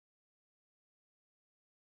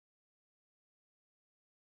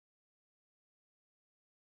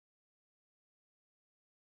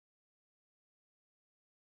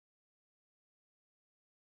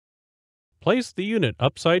Place the unit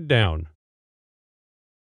upside down.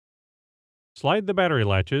 Slide the battery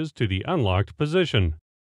latches to the unlocked position.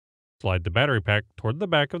 Slide the battery pack toward the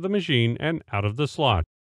back of the machine and out of the slot.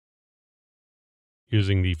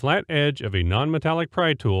 Using the flat edge of a non-metallic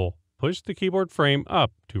pry tool, push the keyboard frame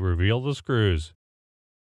up to reveal the screws.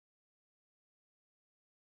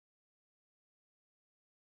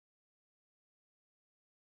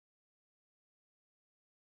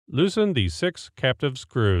 Loosen the 6 captive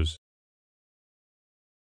screws.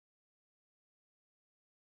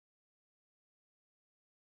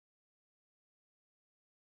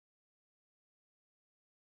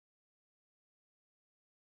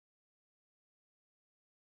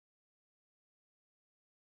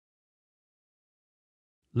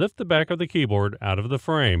 Lift the back of the keyboard out of the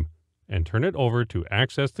frame and turn it over to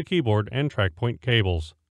access the keyboard and trackpoint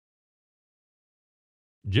cables.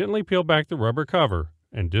 Gently peel back the rubber cover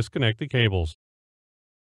and disconnect the cables.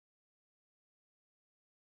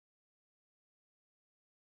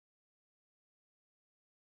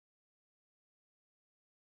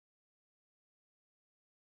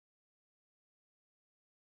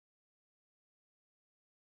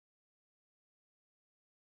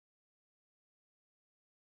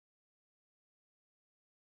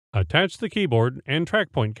 Attach the keyboard and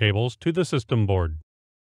trackpoint cables to the system board.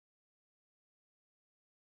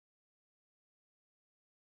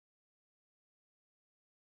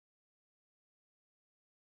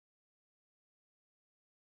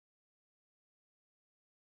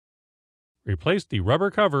 Replace the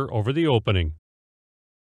rubber cover over the opening.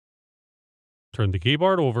 Turn the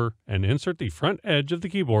keyboard over and insert the front edge of the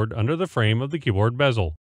keyboard under the frame of the keyboard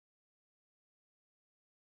bezel.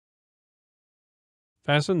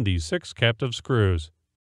 Fasten the 6 captive screws.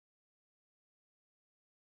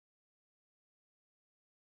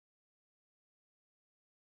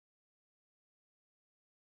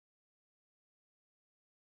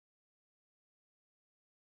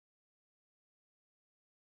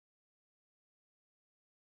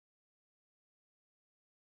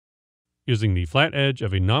 Using the flat edge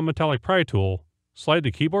of a non-metallic pry tool, slide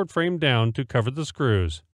the keyboard frame down to cover the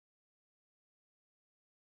screws.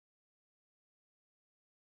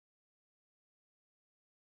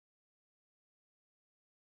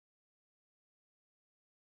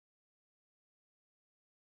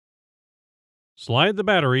 Slide the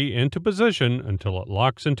battery into position until it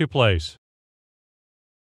locks into place.